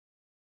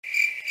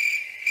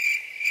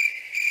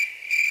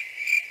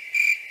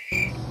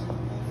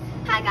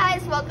Hi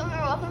guys,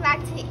 welcome back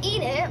to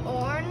Eat It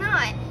or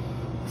Not.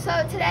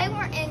 So today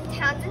we're in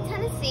Townsend,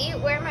 Tennessee,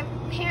 where my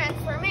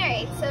parents were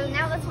married. So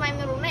now that's my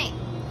middle name.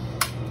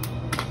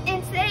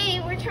 And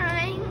today we're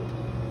trying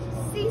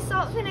sea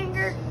salt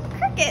vinegar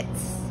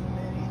crickets.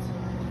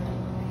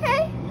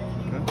 Okay?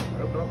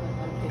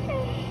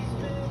 Okay.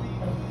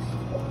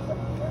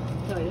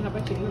 How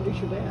about you introduce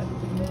your dad?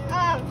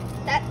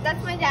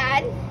 That's my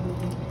dad.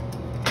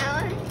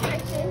 Alan,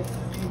 Riches.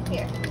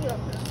 Here, you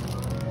open them.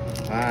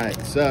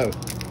 Alright, so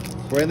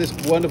we're in this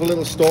wonderful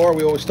little store.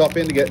 We always stop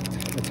in to get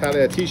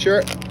Natalia a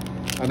t-shirt,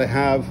 and they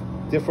have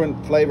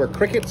different flavor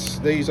crickets.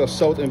 These are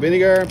salt and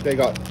vinegar. They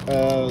got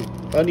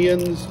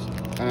onions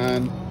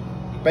and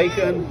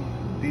bacon.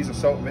 These are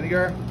salt and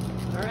vinegar.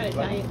 Alright,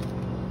 now you...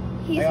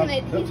 He's gonna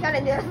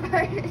do it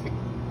first.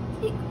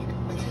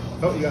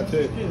 Oh, you got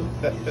two.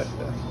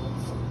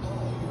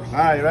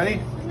 Alright, you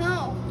ready?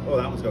 No. Oh,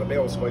 that one's got a big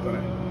old spike on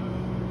it.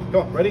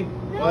 Come on, ready?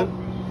 No.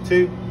 1,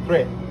 2,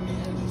 3.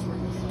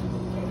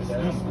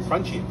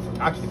 Crunchy,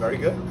 actually very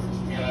good.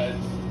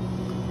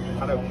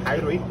 Kind of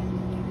powdery.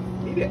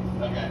 Eat it.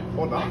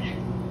 Or not.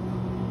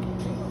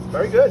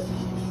 Very good.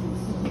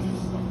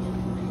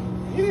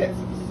 Eat it.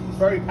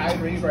 Very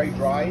powdery, very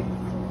dry.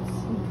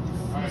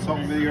 Salt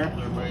and vinegar.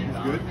 It's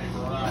good.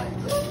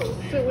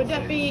 So would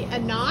that be a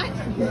knot?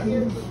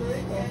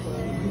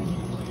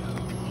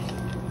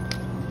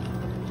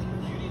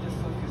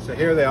 So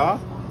here they are.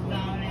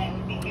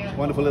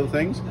 Wonderful little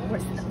things.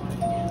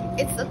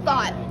 It's the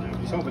thought.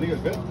 Salt and vinegar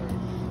is good.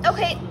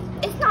 Okay,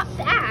 it's not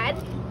bad.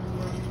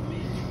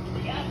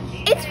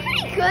 It's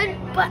pretty good,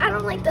 but I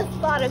don't like the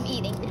thought of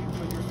eating.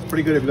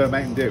 Pretty good if you're going to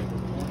Mountain Dew.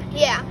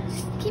 Yeah,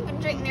 just keep a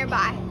drink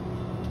nearby.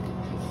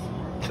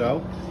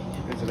 So,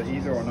 is it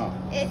easier or not?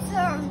 It's,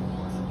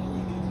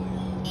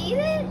 eat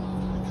it?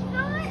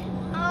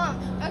 Not?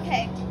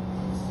 Okay.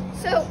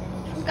 So,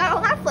 we've got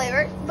all that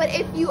flavor, but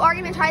if you are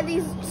gonna try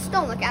these, just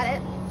don't look at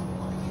it.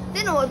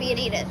 Then it will be an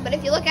eat it, but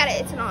if you look at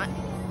it, it's not.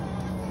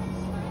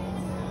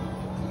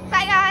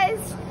 Bye guys!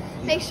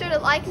 Make sure to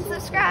like and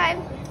subscribe.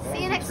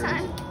 See you next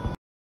time.